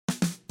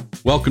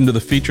Welcome to the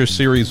feature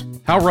series,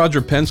 How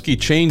Roger Penske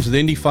Changed the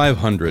Indy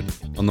 500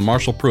 on the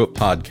Marshall Pruitt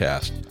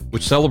Podcast,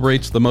 which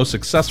celebrates the most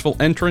successful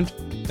entrant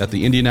at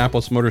the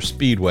Indianapolis Motor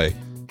Speedway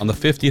on the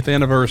 50th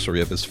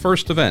anniversary of his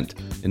first event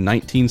in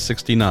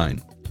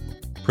 1969.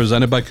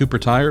 Presented by Cooper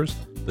Tires,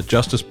 the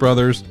Justice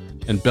Brothers,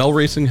 and Bell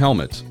Racing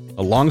Helmets,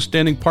 a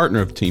long-standing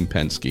partner of Team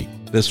Penske.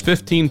 This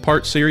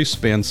 15-part series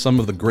spans some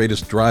of the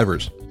greatest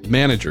drivers,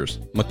 managers,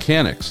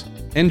 mechanics,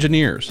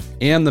 engineers,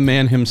 and the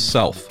man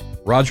himself,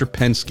 Roger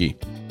Penske,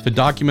 to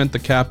document the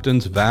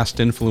captain's vast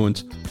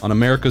influence on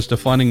America's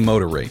defining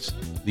motor race,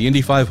 the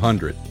Indy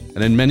 500,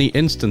 and in many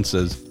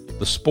instances,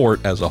 the sport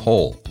as a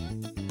whole.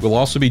 We'll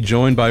also be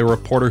joined by a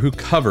reporter who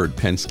covered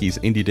Penske's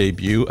Indy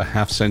debut a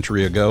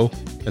half-century ago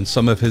and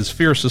some of his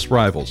fiercest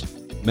rivals,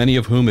 many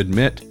of whom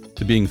admit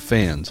to being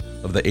fans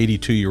of the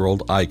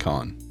 82-year-old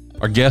icon.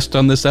 Our guest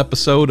on this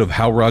episode of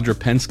How Roger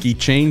Penske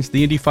Changed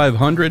the Indy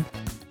 500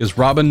 is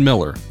Robin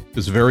Miller,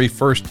 whose very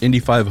first Indy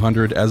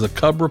 500 as a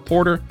Cub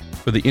reporter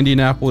for the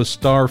Indianapolis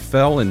Star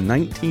fell in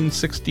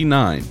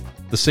 1969,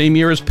 the same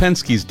year as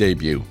Penske's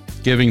debut,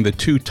 giving the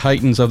two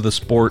titans of the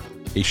sport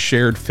a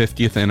shared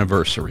 50th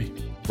anniversary.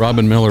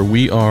 Robin Miller,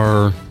 we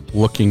are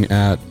looking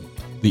at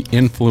the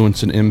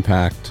influence and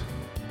impact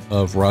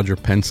of Roger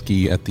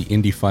Penske at the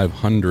Indy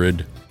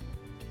 500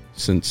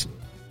 since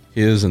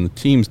his and the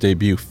team's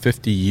debut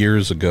 50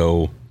 years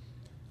ago.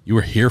 You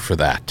were here for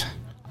that.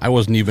 I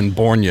wasn't even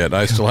born yet.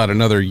 I still had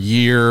another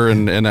year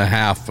and a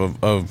half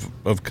of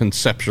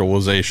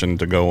conceptualization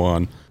to go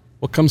on.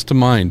 What comes to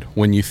mind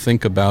when you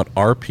think about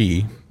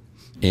RP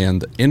and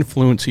the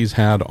influence he's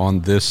had on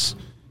this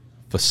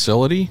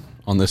facility,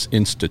 on this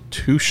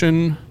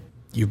institution?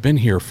 You've been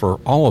here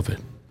for all of it.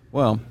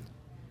 Well,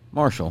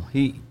 Marshall,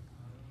 he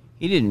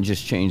didn't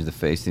just change the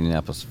face of the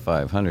Indianapolis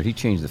 500. He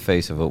changed the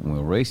face of open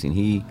wheel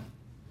racing.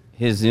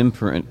 His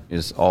imprint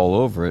is all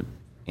over it,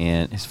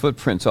 and his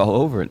footprint's all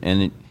over it.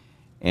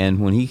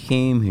 And when he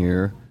came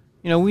here,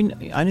 I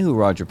knew who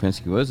Roger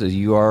Penske was, as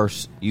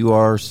URRC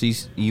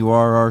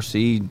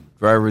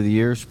Driver of the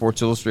Year,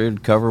 Sports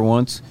Illustrated cover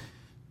once.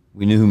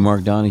 We knew who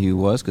Mark Donohue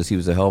was because he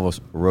was a hell of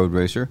a road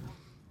racer.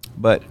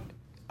 But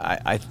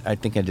I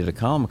think I did a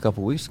column a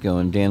couple weeks ago,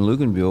 and Dan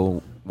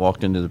Luganbuehl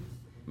walked into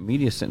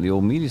the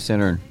old media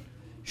center, and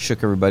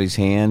shook everybody's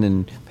hand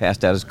and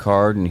passed out his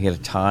card, and he had a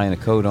tie and a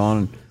coat on.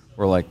 And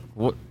we're like,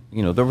 what?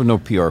 There were no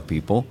PR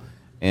people.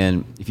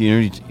 And if you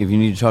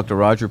need to talk to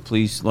Roger,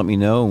 please let me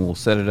know, and we'll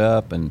set it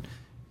up. And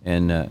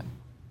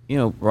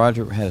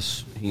Roger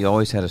he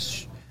always had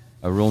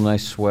a real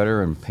nice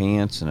sweater and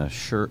pants and a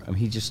shirt. I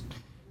mean,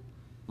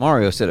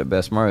 Mario said it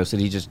best. Mario said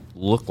he just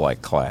looked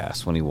like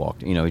class when he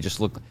walked. He just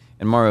looked.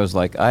 And Mario's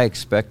like, I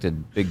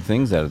expected big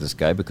things out of this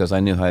guy because I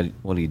knew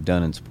what he'd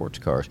done in sports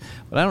cars.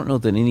 But I don't know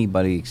that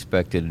anybody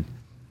expected.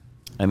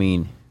 I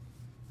mean,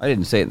 I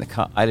didn't say it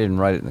I didn't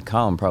write it in the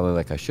column probably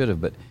like I should have.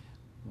 But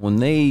when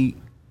they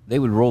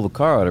would roll the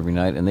car out every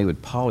night, and they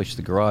would polish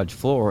the garage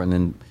floor, and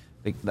then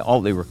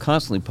they were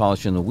constantly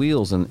polishing the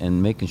wheels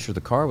and making sure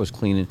the car was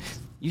clean. And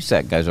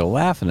USAC guys are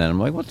laughing at him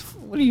like, what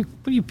are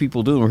you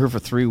people doing? We're here for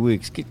 3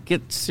 weeks.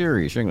 Get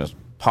serious. You're going to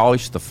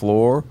polish the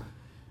floor,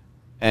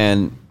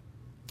 and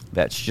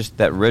that's just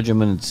that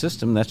regimented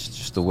system. That's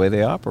just the way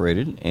they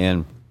operated,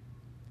 and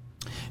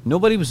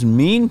nobody was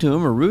mean to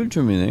him or rude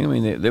to him or anything. I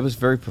mean, they was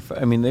very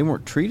they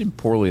weren't treated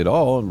poorly at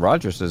all. And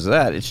Roger says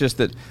that. It's just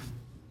that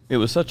it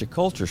was such a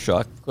culture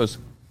shock because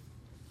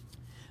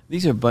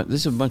this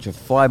is a bunch of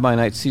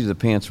fly-by-night,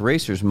 seat-of-the-pants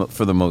racers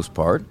for the most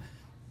part.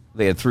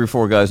 They had 3 or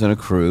 4 guys on a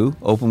crew,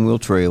 open-wheel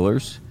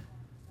trailers,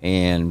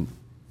 and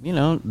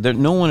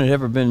no one had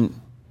ever been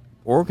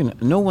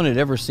organized. No one had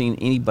ever seen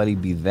anybody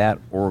be that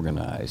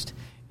organized.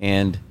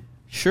 And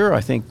sure,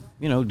 I think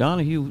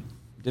Donohue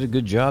did a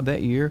good job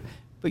that year,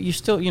 but you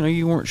still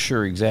you weren't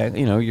sure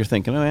exactly. You're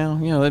thinking,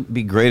 it'd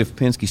be great if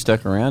Penske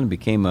stuck around and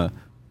became a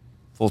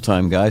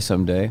full-time guy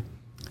someday.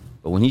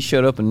 But when he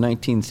showed up in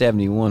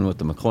 1971 with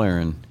the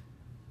McLaren,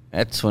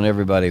 that's when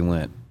everybody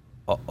went,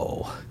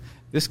 uh-oh,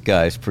 this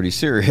guy's pretty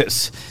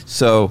serious.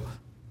 So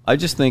I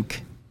just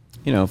think,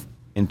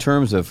 in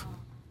terms of,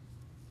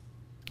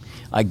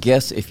 I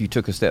guess if you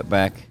took a step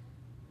back,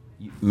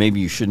 maybe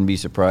you shouldn't be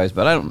surprised,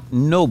 but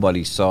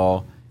nobody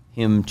saw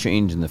him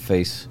changing the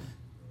face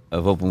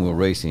of open wheel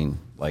racing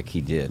like he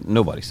did.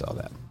 Nobody saw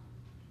that.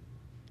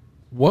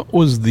 What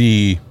was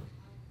the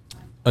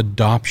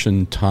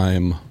adoption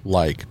time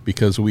like?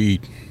 Because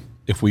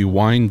if we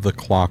wind the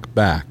clock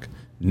back,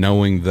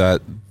 knowing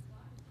that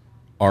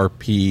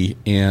RP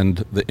and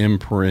the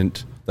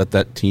imprint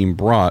that team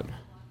brought,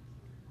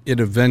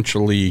 it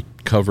eventually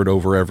covered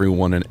over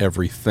everyone and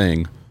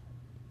everything.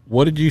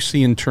 What did you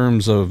see in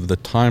terms of the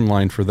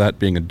timeline for that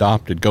being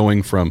adopted,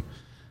 going from,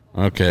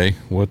 okay,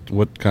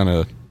 what kind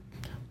of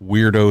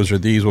weirdos are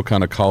these? What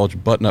kind of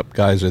college button-up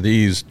guys are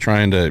these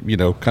trying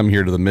to, come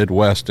here to the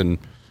Midwest and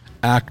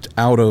act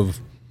out of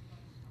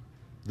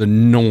the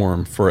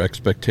norm for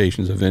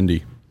expectations of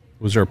Indy?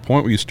 Was there a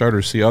point where you started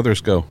to see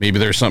others go, maybe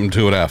there's something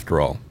to it after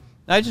all?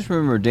 I just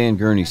remember Dan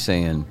Gurney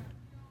saying,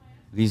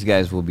 these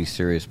guys will be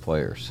serious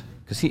players.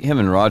 because him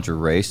and Roger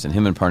raced, and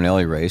him and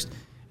Parnelli raced,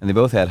 and they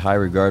both had high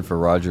regard for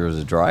Roger as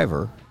a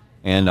driver,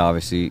 and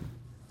obviously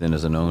then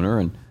as an owner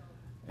and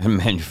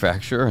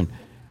manufacturer.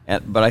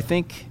 But I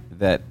think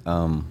that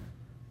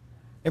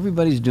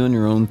everybody's doing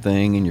their own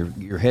thing,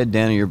 and your head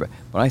down in your back.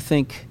 But I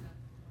think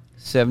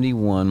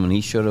 71, when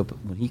he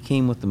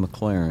came with the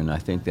McLaren, I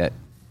think that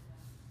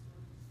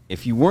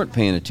if you weren't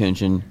paying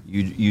attention,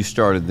 you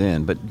started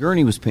then. But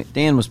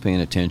Dan was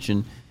paying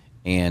attention,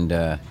 and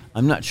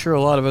I'm not sure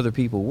a lot of other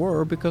people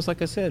were, because,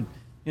 like I said,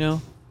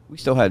 we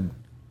still had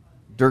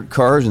dirt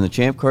cars in the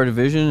Champ Car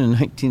division in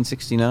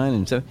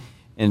 1969,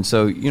 and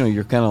so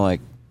you're kind of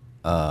like,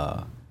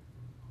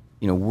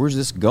 where's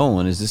this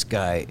going? Is this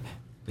guy?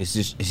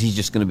 Is he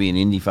just going to be an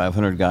Indy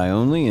 500 guy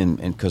only? And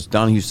because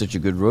Donahue's such a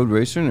good road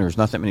racer, and there's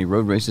not that many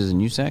road races in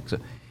USAC. So,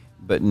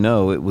 but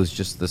no, it was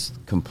just this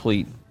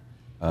complete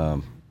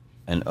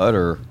and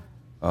utter,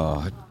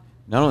 not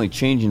only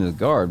changing the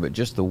guard, but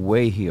just the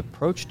way he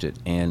approached it.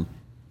 And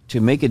to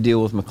make a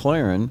deal with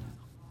McLaren,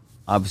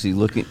 obviously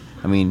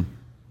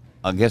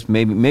I guess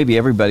maybe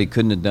everybody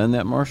couldn't have done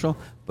that, Marshall,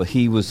 but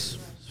he was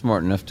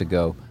smart enough to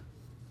go,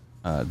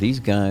 these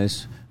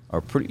guys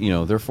are pretty,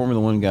 they're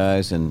Formula One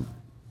guys, and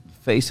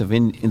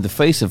in the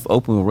face of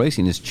open wheel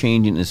racing is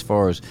changing as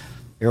far as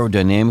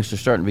aerodynamics are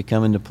starting to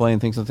come into play and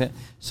things like that.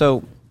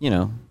 So,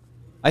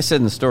 I said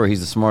in the story he's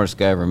the smartest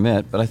guy I ever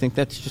met, but I think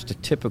that's just a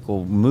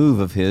typical move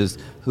of his,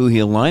 who he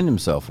aligned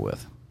himself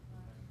with.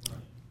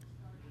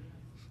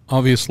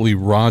 Obviously,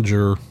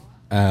 Roger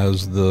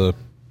as the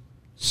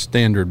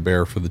standard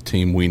bearer for the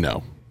team, we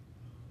know.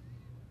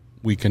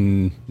 We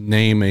can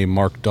name a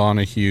Mark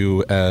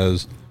Donahue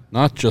as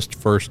not just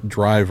first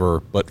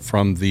driver, but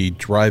from the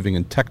driving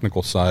and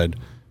technical side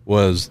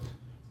was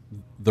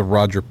the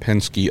Roger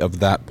Penske of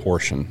that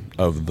portion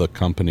of the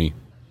company.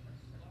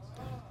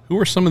 Who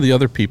are some of the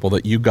other people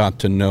that you got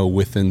to know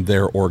within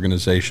their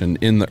organization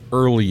in the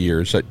early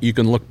years that you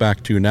can look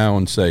back to now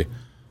and say,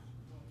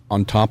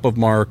 on top of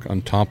Mark,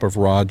 on top of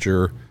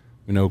Roger,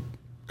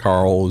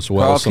 Carl as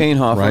well. Carl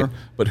Kainhofer. Right?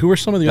 But who are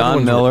some of the other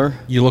ones Miller.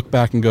 You look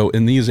back and go,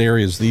 in these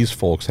areas, these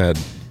folks had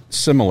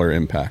similar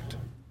impact?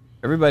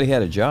 Everybody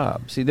had a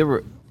job. See,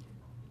 there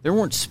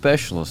weren't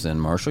specialists then,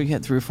 Marshall. You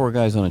had 3 or 4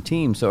 guys on a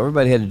team, so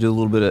everybody had to do a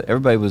little bit of.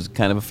 Everybody was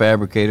kind of a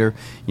fabricator.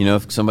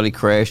 If somebody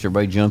crashed,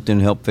 everybody jumped in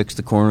and helped fix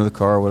the corner of the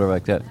car or whatever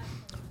like that.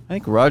 I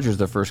think Roger's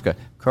the first guy.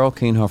 Carl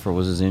Kainhofer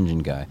was his engine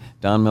guy.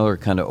 Don Miller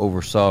kind of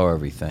oversaw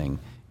everything.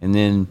 And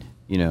then,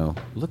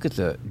 look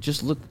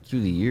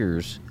through the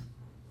years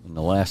in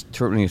the last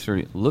 20 or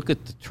 30. Look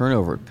at the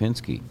turnover at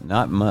Penske.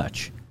 Not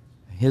much.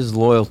 His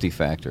loyalty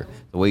factor,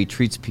 the way he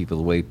treats people,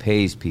 the way he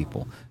pays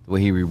people, the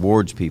way he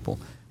rewards people.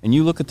 And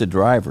you look at the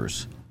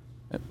drivers,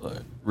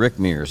 Rick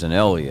Mears and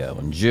Elio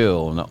and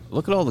Jill, and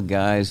look at all the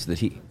guys that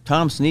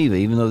Tom Sneva,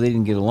 even though they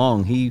didn't get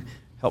along, he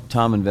helped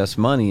Tom invest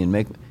money and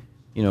make,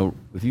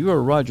 if you were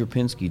a Roger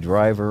Penske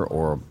driver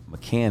or a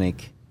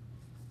mechanic,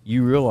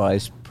 you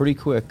realize pretty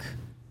quick,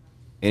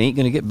 it ain't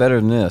going to get better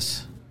than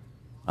this.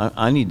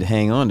 I need to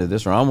hang on to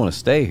this, or I want to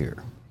stay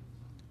here.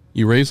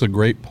 You raise a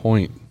great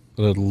point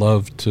that I'd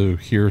love to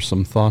hear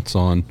some thoughts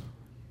on.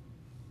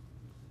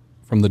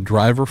 From the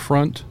driver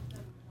front,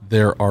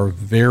 there are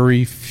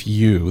very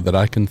few that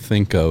I can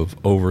think of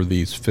over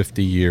these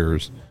 50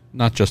 years,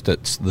 not just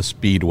at the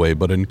Speedway,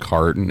 but in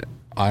kart and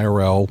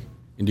IRL,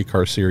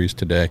 IndyCar Series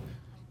today.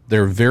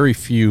 There are very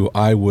few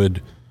I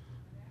would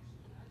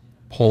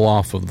pull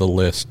off of the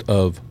list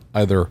of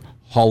either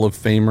Hall of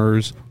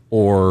Famers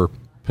or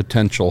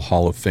potential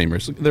Hall of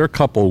Famers. There are a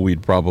couple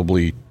we'd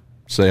probably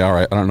say, all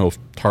right, I don't know if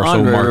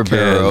Tarso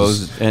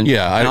Marquez.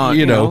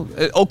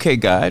 Okay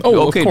guy,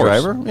 okay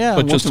driver. Yeah,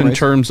 but just in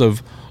terms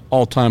of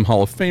all-time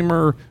Hall of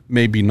Famer,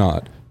 maybe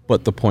not.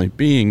 But the point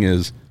being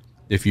is,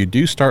 if you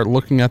do start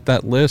looking at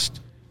that list,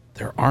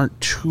 there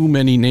aren't too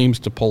many names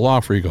to pull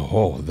off where you go,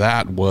 oh,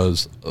 that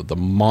was the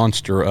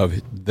monster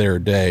of their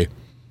day.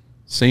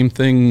 Same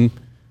thing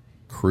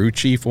crew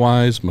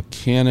chief-wise,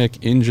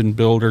 mechanic, engine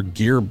builder,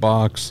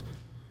 gearbox.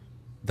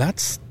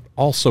 That's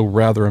also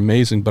rather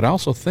amazing. But I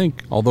also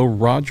think, although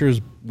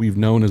Rogers we've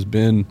known has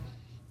been,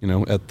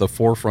 at the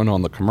forefront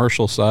on the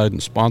commercial side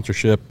and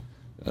sponsorship,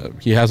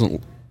 he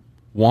hasn't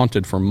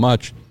wanted for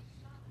much.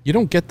 You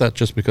don't get that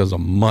just because of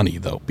money,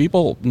 though.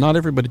 Not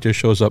everybody just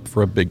shows up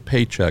for a big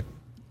paycheck.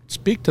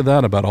 Speak to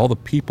that about all the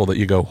people that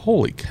you go,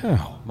 holy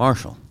cow.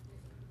 Marshall,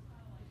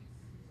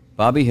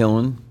 Bobby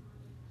Hillin,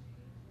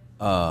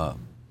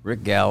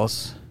 Rick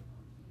Gallus.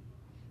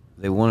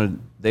 They wanted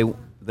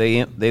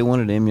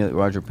to emulate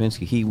Roger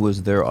Penske. He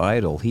was their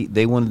idol.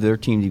 They wanted their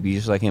team to be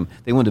just like him.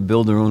 They wanted to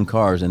build their own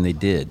cars, and they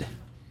did.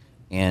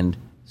 And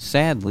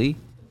sadly,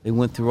 they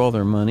went through all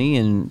their money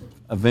and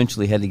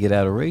eventually had to get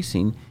out of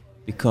racing,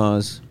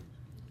 because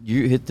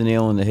you hit the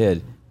nail on the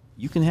head.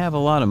 You can have a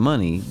lot of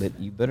money, but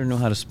you better know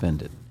how to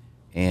spend it.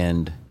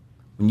 And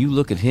when you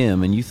look at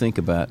him and you think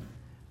about,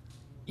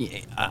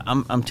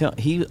 I'm telling,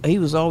 he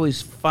was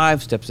always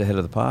 5 steps ahead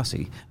of the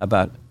posse.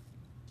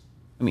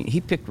 He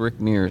picked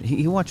Rick Mears.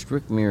 He watched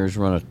Rick Mears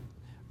run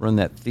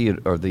that theater,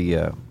 or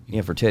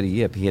for Teddy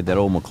Yip. He had that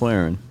old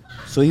McLaren,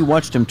 So he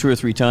watched him 2 or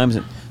 3 times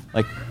and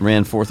like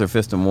ran 4th or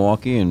 5th in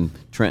Milwaukee and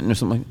Trenton or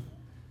something,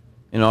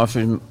 and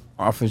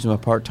offers him a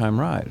part-time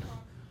ride.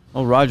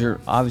 Well, Roger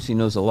obviously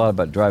knows a lot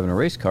about driving a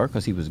race car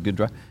because he was a good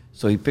driver,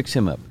 so he picks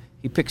him up.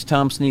 He picks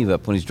Tom Sneeve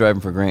up when he's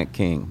driving for Grant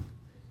King.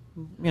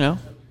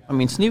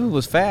 Sneeve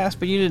was fast,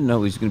 but you didn't know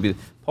he was going to be.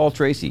 Paul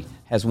Tracy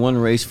has one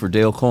race for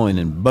Dale Coyne,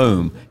 and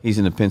boom, he's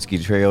in the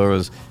Penske trailer.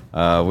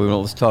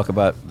 Let's talk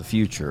about the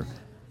future.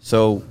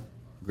 So,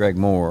 Greg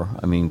Moore,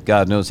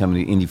 God knows how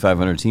many Indy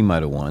 500s he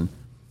might have won.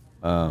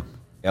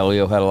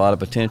 Elio had a lot of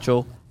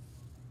potential.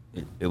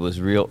 It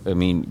was real.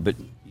 But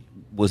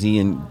was he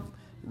in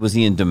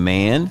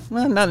demand?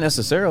 Well, not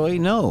necessarily.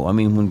 No.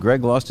 When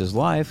Greg lost his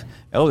life,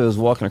 Elio was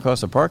walking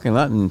across the parking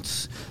lot, and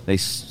they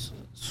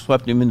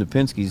swept him into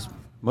Penske's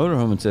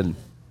motorhome and said,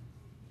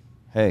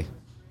 "Hey,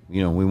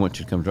 we want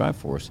you to come drive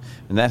for us."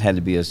 And that had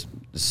to be and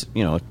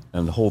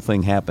the whole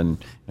thing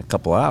happened in a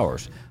couple of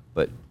hours.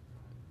 But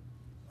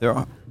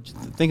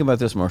think about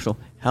this, Marshall.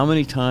 How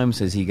many times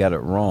has he got it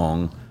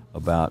wrong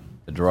about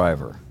a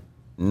driver?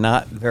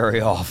 Not very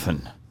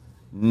often.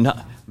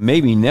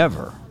 Maybe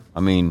never.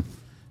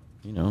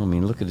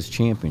 Look at his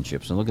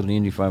championships and look at the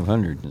Indy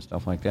 500 and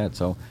stuff like that.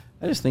 So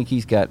I just think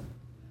he's an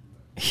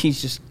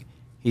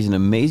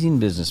amazing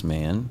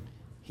businessman.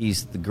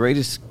 He's the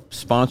greatest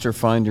sponsor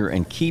finder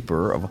and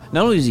keeper of.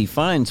 Not only does he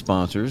find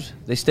sponsors,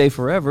 they stay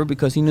forever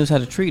because he knows how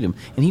to treat them.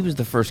 And he was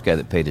the first guy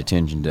that paid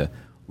attention to,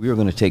 we are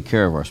going to take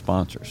care of our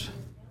sponsors.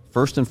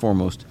 First and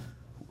foremost,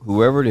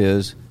 whoever it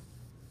is,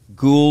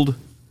 Gould,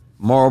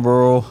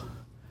 Marlboro,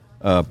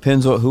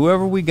 Pennzoil,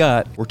 whoever we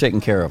got, we're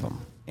taking care of them.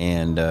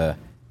 And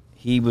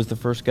he was the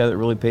first guy that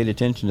really paid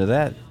attention to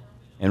that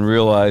and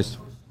realized,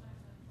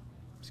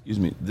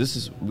 we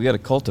got to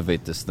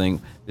cultivate this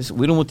thing.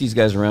 We don't want these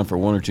guys around for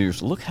 1 or 2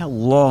 years. Look how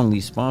long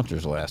these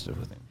sponsors lasted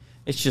with him.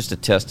 It's just a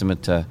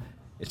testament to,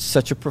 it's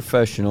such a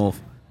professional,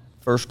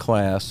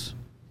 first-class,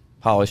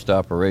 polished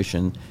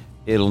operation.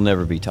 It'll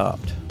never be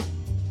topped.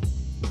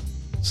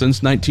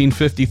 Since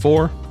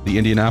 1954, the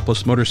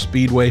Indianapolis Motor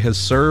Speedway has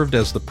served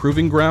as the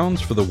proving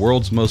grounds for the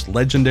world's most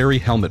legendary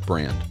helmet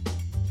brand.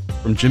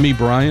 From Jimmy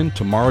Bryan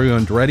to Mario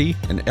Andretti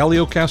and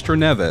Helio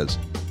Castroneves,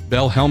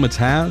 Bell Helmets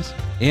has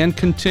and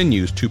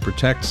continues to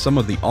protect some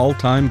of the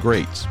all-time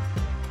greats.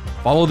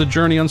 Follow the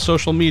journey on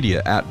social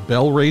media at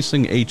Bell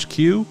Racing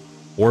HQ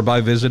or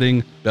by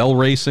visiting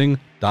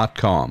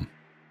bellracing.com.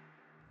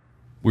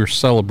 We're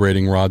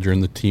celebrating Roger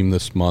and the team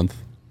this month.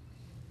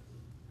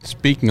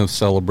 Speaking of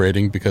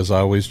celebrating, because I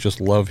always just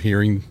love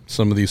hearing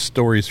some of these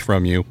stories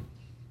from you,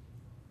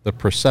 the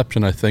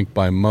perception I think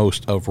by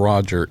most of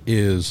Roger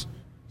is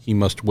he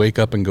must wake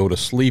up and go to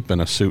sleep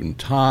in a suit and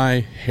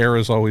tie, hair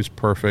is always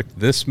perfect.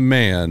 This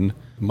man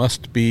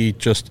must be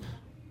just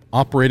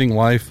operating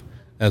life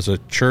as a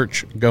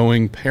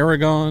church-going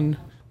paragon,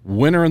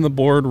 winner in the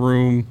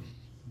boardroom,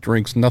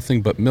 drinks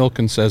nothing but milk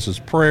and says his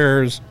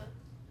prayers.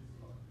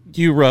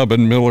 You,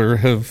 Robin Miller,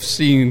 have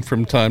seen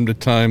from time to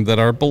time that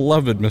our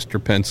beloved Mr.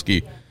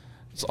 Penske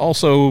has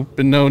also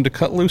been known to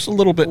cut loose a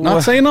little bit.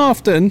 Not saying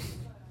often,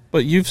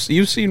 but you've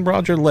seen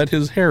Roger let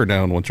his hair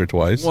down once or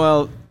twice.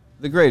 Well,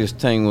 the greatest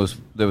thing was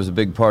there was a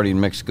big party in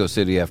Mexico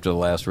City after the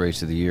last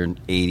race of the year in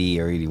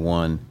 80 or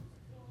 81,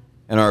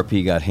 and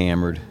RP got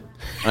hammered.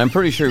 I'm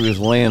pretty sure he was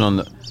laying on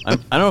the – I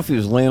don't know if he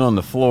was laying on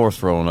the floor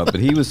throwing up, but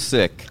he was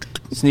sick.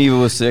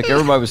 Sneva was sick.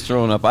 Everybody was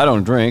throwing up. I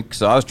don't drink,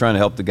 so I was trying to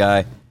help the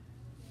guy –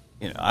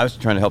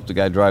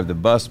 drive the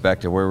bus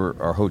back to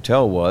where our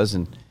hotel was,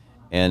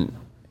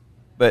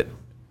 but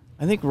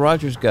I think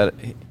Roger's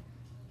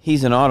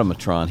he's an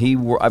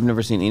automatron. I've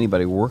never seen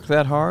anybody work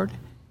that hard.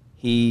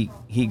 He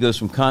goes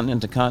from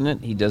continent to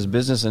continent. He does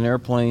business in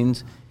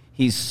airplanes.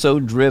 He's so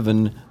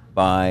driven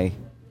by.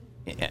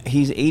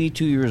 He's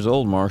 82 years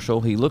old,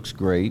 Marshall. He looks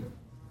great,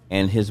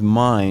 and his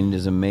mind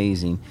is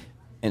amazing.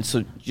 And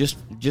so just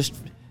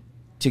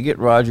to get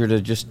Roger to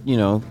just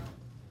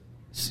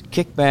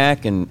kick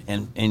back and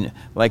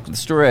like the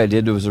story I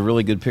did, there was a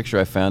really good picture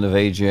I found of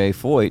AJ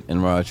Foyt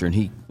and Roger, and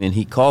he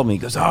called me. He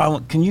goes,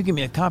 can you give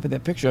me a copy of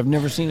that picture? I've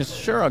never seen it.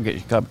 Sure, I'll get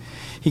you a copy.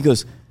 He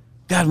goes,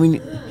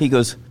 he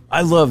goes,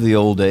 I love the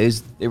old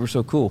days. They were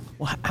so cool.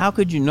 Well, how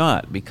could you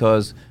not?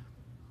 Because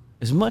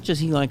as much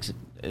as he likes,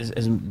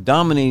 as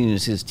dominating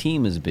as his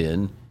team has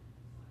been,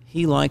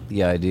 he liked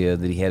the idea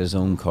that he had his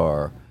own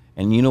car.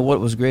 And you know what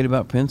was great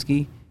about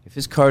Penske? If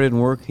his car didn't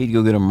work, he'd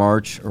go get a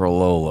March or a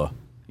Lola.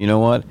 You know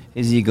what?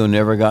 His ego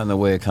never got in the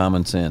way of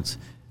common sense.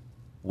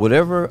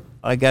 Whatever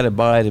I got to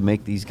buy to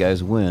make these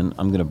guys win,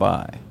 I'm going to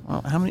buy.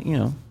 Well, how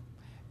many,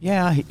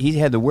 yeah, he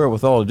had the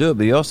wherewithal to do it,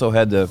 but he also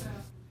had the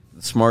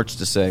smarts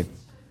to say,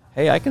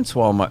 hey, I can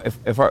swallow my,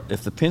 if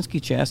the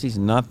Penske chassis is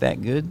not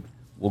that good,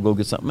 we'll go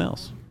get something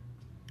else.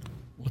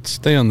 Let's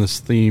stay on this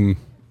theme.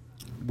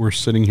 We're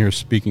sitting here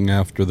speaking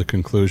after the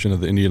conclusion of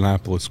the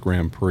Indianapolis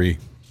Grand Prix.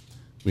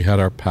 We had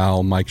our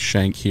pal Mike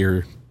Shank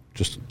here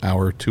just an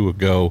hour or two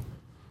ago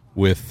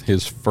with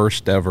his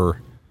first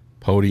ever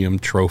podium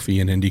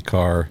trophy in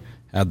IndyCar.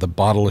 Had the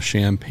bottle of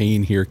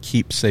champagne here,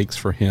 keepsakes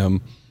for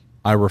him.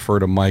 I refer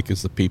to Mike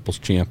as the people's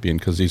champion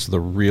because he's the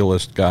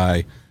realest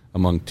guy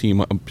among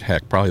team,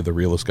 heck, probably the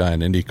realest guy in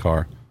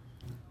IndyCar.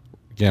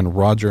 Again,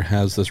 Roger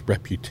has this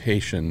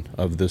reputation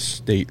of this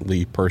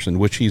stately person,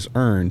 which he's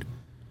earned,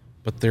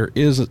 but there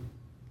is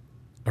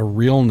a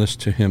realness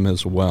to him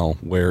as well,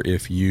 where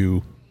if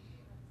you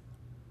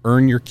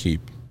earn your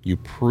keep, you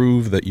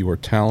prove that you are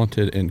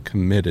talented and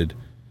committed,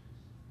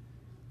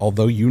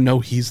 although you know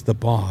he's the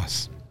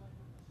boss,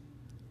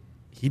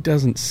 he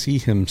doesn't see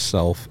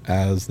himself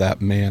as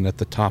that man at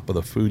the top of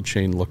the food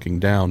chain looking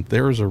down.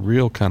 There is a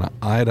real kind of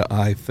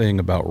eye-to-eye thing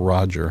about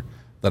Roger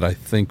that I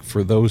think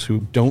for those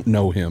who don't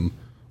know him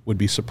would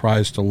be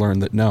surprised to learn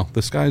that, no,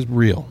 this guy's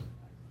real.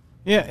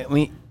 Yeah, I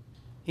mean,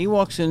 he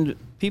walks into,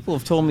 people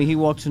have told me he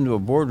walks into a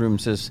boardroom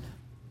and says,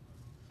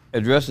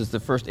 addresses the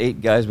first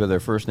 8 guys by their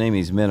first name.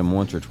 He's met them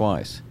once or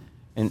twice.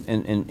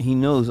 And he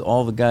knows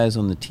all the guys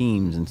on the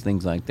teams and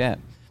things like that.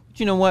 But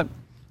you know what?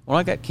 When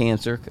I got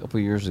cancer a couple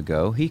of years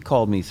ago, he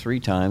called me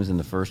 3 times in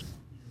the first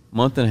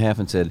month and a half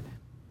and said,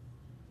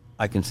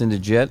 I can send a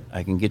jet,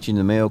 I can get you in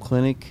the Mayo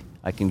Clinic,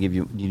 I can give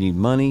you, you need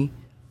money.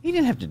 He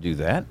didn't have to do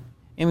that.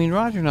 I mean,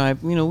 Roger and I,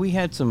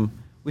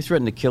 we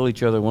threatened to kill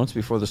each other once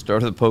before the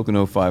start of the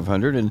Pocono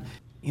 500, and,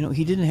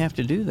 he didn't have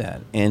to do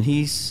that. And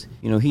he's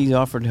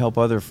offered to help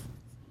other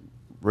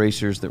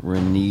racers that were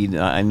in need.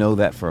 I know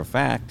that for a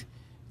fact.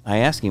 I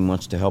asked him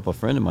once to help a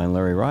friend of mine,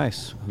 Larry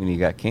Rice, when he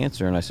got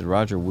cancer, and I said,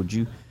 Roger, could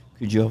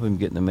you help him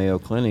get in the Mayo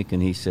Clinic?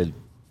 And he said,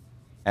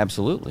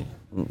 absolutely.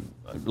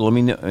 Let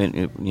me know.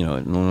 And,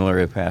 when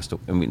Larry passed,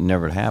 it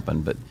never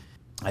happened. But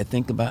what I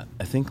think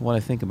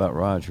about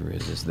Roger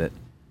is that,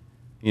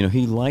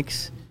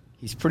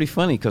 he's pretty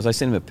funny, because I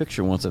sent him a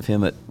picture once of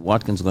him at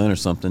Watkins Glen or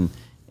something,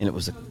 and it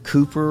was a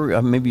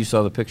Cooper. Maybe you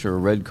saw the picture, a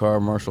red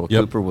car, Marshall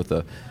Cooper with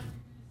a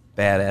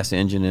badass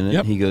engine in it.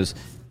 Yep. He goes,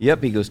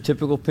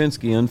 typical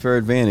Penske, unfair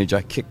advantage.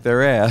 I kicked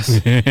their ass.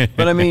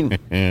 But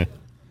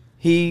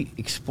he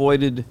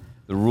exploited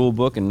the rule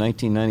book in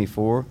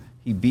 1994.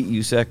 He beat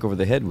USAC over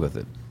the head with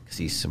it because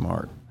he's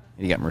smart.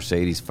 He got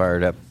Mercedes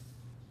fired up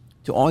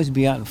to always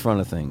be out in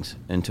front of things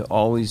and to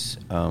always,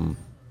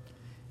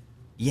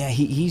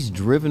 he's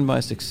driven by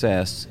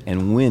success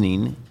and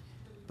winning,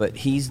 but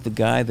he's the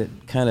guy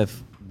that kind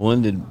of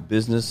blended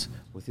business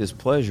with his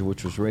pleasure,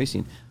 which was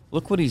racing.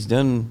 Look what he's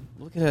done.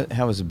 Look at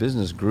how his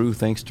business grew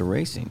thanks to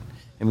racing.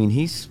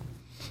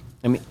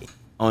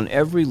 On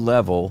every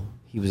level,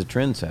 he was a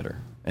trendsetter.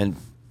 And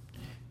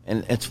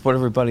it's what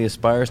everybody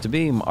aspires to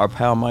be. Our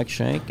pal Mike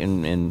Shank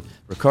and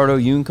Ricardo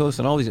Juncos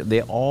and all these,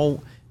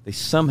 they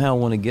somehow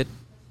want to get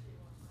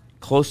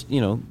close,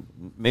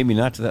 maybe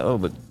not to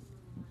that, but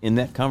in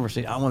that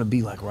conversation, I want to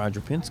be like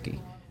Roger Penske.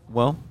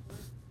 Well,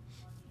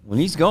 when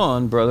he's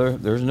gone, brother,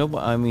 there is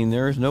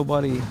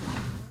nobody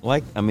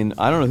like, I don't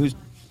know who's,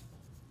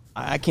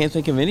 I can't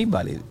think of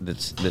anybody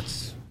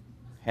that's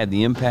had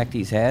the impact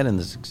he's had and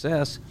the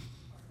success,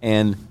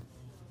 and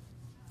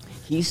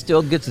he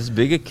still gets as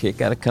big a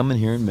kick out of coming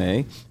here in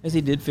May as he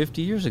did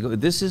 50 years ago.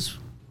 This is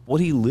what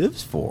he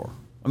lives for.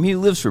 He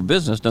lives for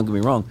business, don't get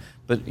me wrong,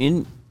 but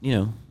the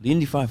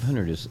Indy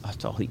 500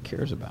 that's all he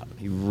cares about.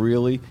 He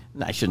really,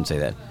 I shouldn't say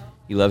that.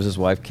 He loves his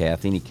wife,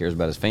 Kathy, and he cares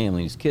about his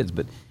family and his kids,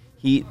 but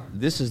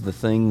this is the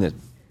thing that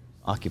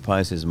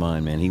occupies his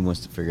mind, man. He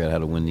wants to figure out how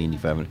to win the Indy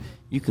 500.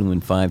 You can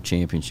win 5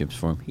 championships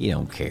for him. He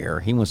don't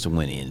care. He wants to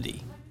win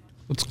Indy.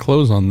 Let's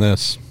close on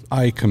this.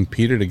 I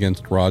competed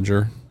against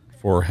Roger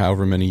for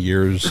however many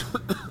years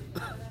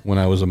when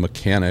I was a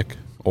mechanic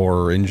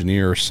or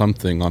engineer or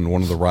something on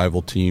one of the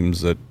rival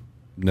teams that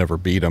never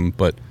beat him,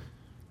 but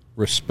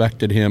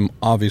respected him,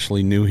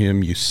 obviously knew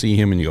him. You see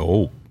him and you go,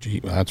 oh, gee,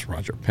 that's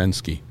Roger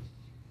Penske.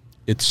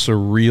 It's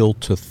surreal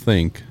to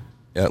think,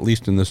 at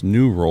least in this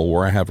new role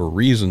where I have a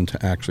reason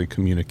to actually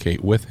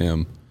communicate with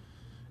him,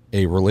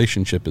 a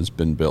relationship has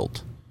been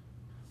built.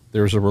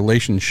 There's a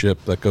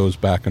relationship that goes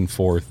back and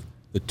forth.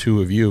 The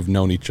two of you have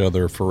known each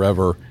other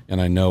forever,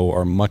 and I know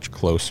are much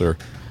closer.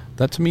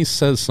 That to me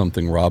says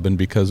something, Robin,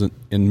 because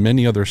in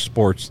many other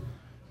sports,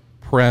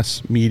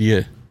 press,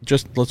 media,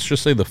 let's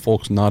just say the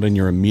folks not in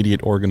your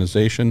immediate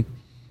organization,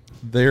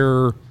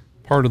 they're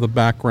part of the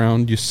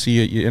background. You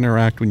see it, you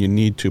interact when you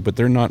need to, but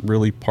they're not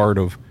really part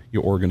of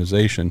your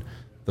organization.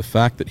 The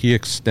fact that he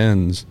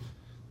extends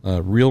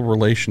real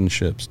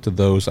relationships to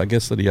those, I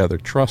guess, that he either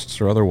trusts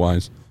or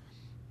otherwise,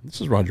 this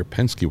is Roger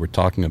Penske we're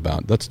talking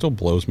about. That still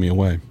blows me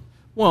away.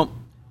 Well,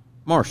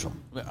 Marshall,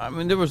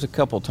 there was a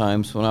couple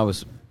times when I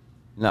was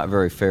not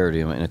very fair to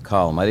him in a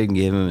column. I didn't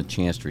give him a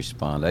chance to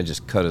respond. I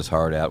just cut his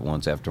heart out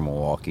once after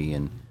Milwaukee,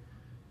 and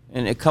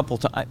a couple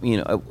times,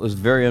 it was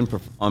very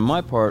on my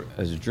part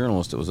as a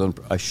journalist. It was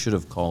I should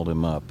have called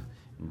him up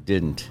and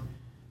didn't.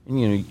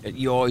 And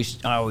I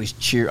always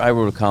cheer. I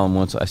wrote a column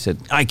once. I said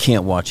I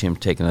can't watch him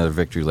take another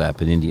victory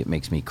lap at Indy. It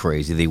makes me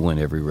crazy. They win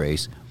every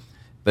race,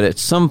 but at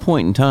some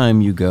point in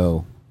time, you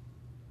go,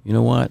 you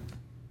know what?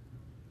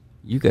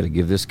 You got to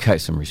give this guy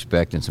some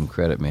respect and some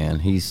credit, man.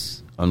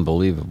 He's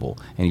unbelievable,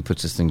 and he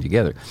puts this thing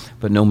together.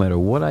 But no matter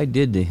what I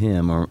did to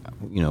him, or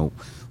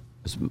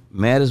as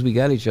mad as we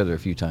got each other a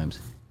few times,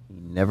 he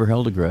never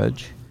held a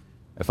grudge.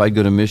 If I'd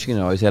go to Michigan,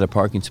 I always had a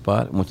parking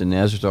spot. I went to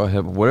Nazareth, I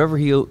had whatever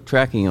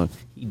tracking on.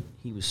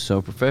 He was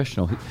so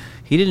professional.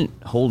 He didn't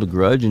hold a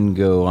grudge and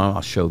go,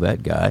 I'll show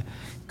that guy,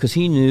 because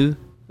he knew,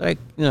 like,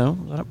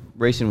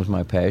 racing was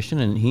my passion,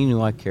 and he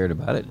knew I cared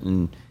about it,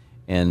 and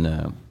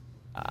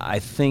I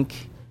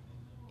think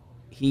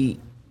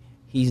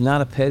he's not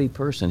a petty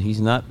person.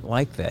 He's not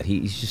like that.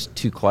 He's just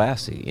too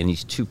classy, and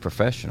he's too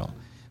professional.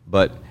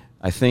 But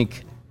I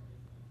think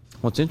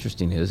what's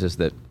interesting is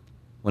that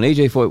when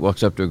A.J. Foyt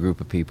walks up to a group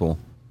of people,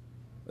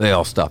 they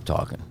all stop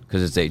talking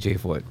because it's A.J.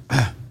 Foyt.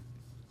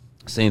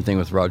 Same thing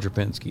with Roger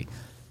Penske.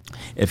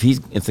 If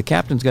the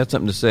captain's got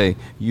something to say,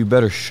 you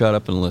better shut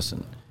up and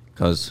listen,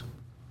 because,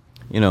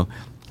 and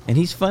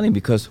he's funny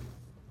because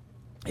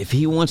if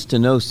he wants to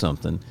know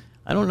something,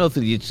 I don't know if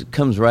he just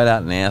comes right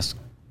out and ask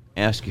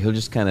you. He'll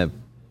just kind of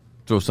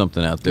throw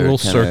something out there,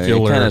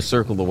 kind of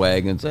circle the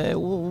wagon and say, hey,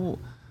 well,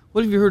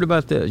 what have you heard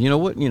about this?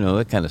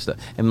 That kind of stuff.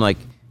 And like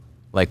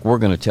we're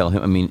going to tell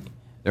him. I mean,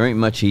 there ain't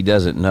much he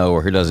doesn't know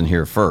or he doesn't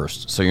hear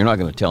first, so you're not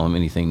going to tell him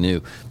anything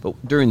new. But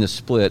during the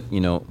split,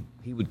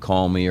 he would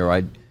call me, or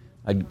I'd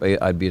be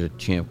at a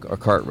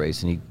kart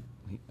race, and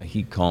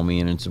he'd call me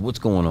in and say, "What's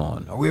going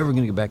on? Are we ever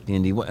going to get back to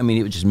Indy?"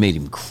 It just made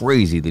him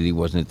crazy that he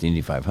wasn't at the Indy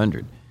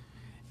 500.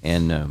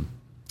 And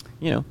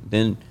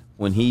then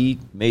when he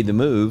made the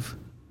move,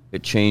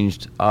 it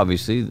changed.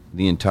 Obviously,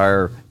 the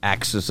entire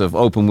axis of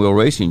open wheel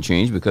racing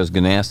changed because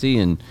Ganassi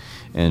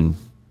and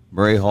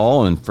Murray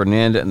Hall and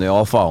Fernandez, and they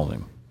all followed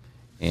him.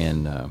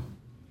 And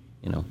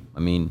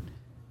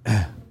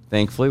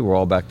thankfully, we're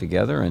all back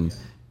together, and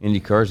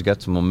IndyCar's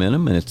got some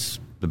momentum, and it's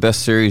the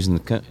best series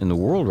in the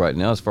world right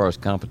now as far as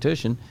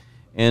competition.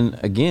 And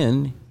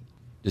again,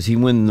 does he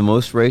win the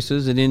most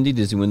races at Indy?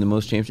 Does he win the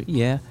most championships?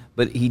 Yeah,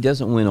 but he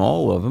doesn't win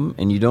all of them,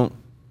 and you don't.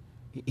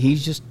 He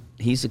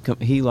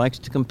likes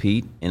to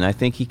compete, and I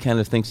think he kind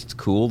of thinks it's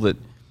cool that,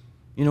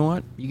 you know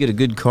what, you get a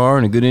good car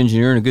and a good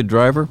engineer and a good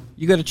driver,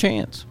 you got a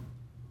chance.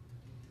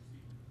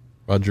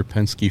 Roger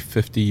Penske,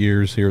 50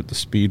 years here at the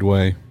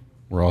Speedway.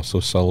 We're also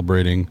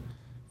celebrating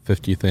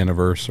 50th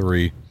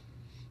anniversary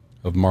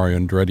of Mario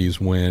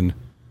Andretti's win.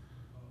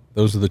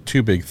 Those are the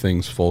two big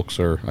things folks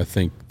are, I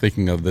think,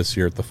 thinking of this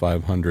year at the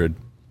 500.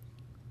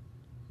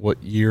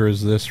 What year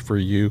is this for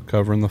you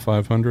covering the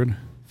 500?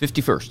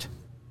 51st.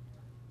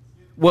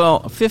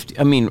 Well, 50.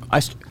 I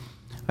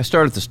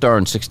started the Star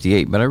in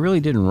 '68, but I really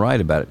didn't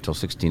write about it till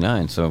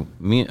 '69. So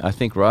I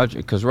think Roger,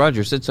 because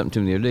Roger said something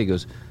to me the other day. He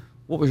goes,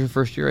 "What was your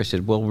first year?" I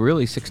said, "Well,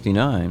 really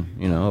 '69.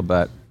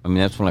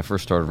 That's when I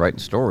first started writing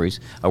stories.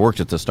 I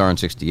worked at the Star in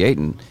 '68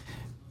 and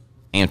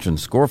answering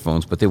the score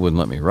phones, but they wouldn't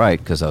let me write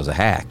because I was a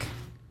hack.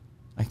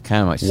 I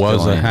kind of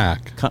still am.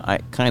 I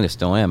kind of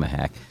still am a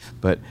hack,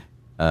 but."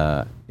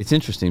 It's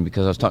interesting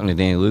because I was talking to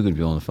Danny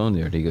Luganville on the phone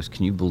the other day. He goes,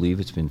 "Can you believe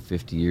it's been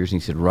 50 years?"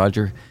 And he said,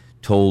 "Roger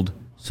told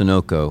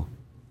Sunoco,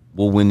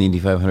 we'll win the Indy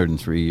 500 in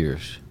 3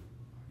 years.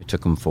 It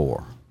took him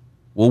 4.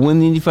 We'll win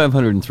the Indy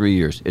 500 in 3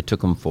 years. It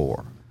took him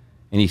 4.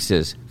 And he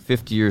says,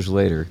 50 years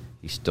later,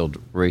 he's still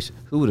racing.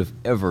 Who would have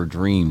ever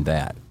dreamed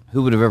that?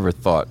 Who would have ever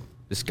thought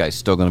this guy's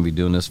still going to be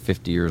doing this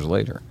 50 years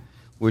later?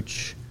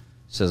 Which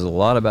says a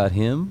lot about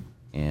him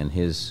and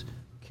his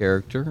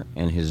character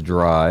and his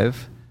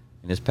drive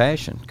and his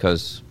passion.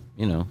 Because,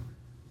 I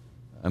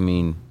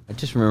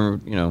just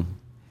remember,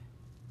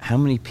 how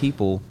many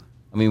people...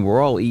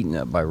 we're all eaten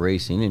up by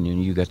racing, and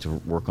you got to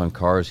work on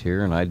cars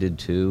here, and I did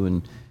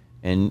too.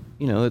 And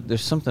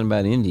there's something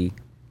about Indy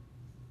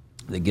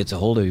that gets a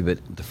hold of you. But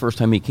the first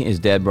time his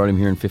dad brought him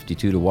here in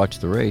 '52 to watch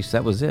the race.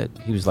 That was it.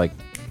 He was like,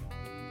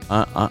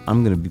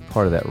 "I'm going to be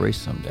part of that race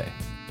someday."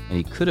 And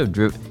he could have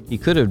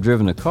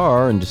driven a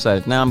car and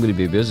decided, "Now I'm going to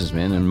be a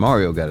businessman." And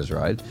Mario got his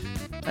ride.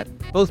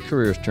 Both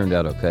careers turned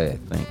out okay, I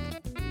think.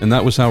 And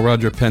that was how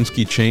Roger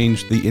Penske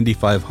changed the Indy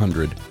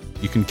 500.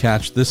 You can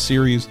catch this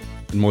series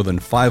and more than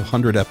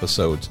 500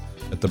 episodes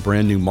at the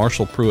brand new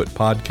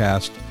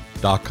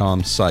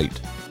MarshallPruittPodcast.com site.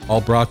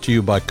 All brought to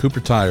you by Cooper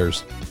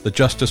Tires, the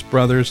Justice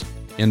Brothers,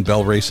 and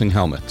Bell Racing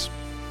Helmets.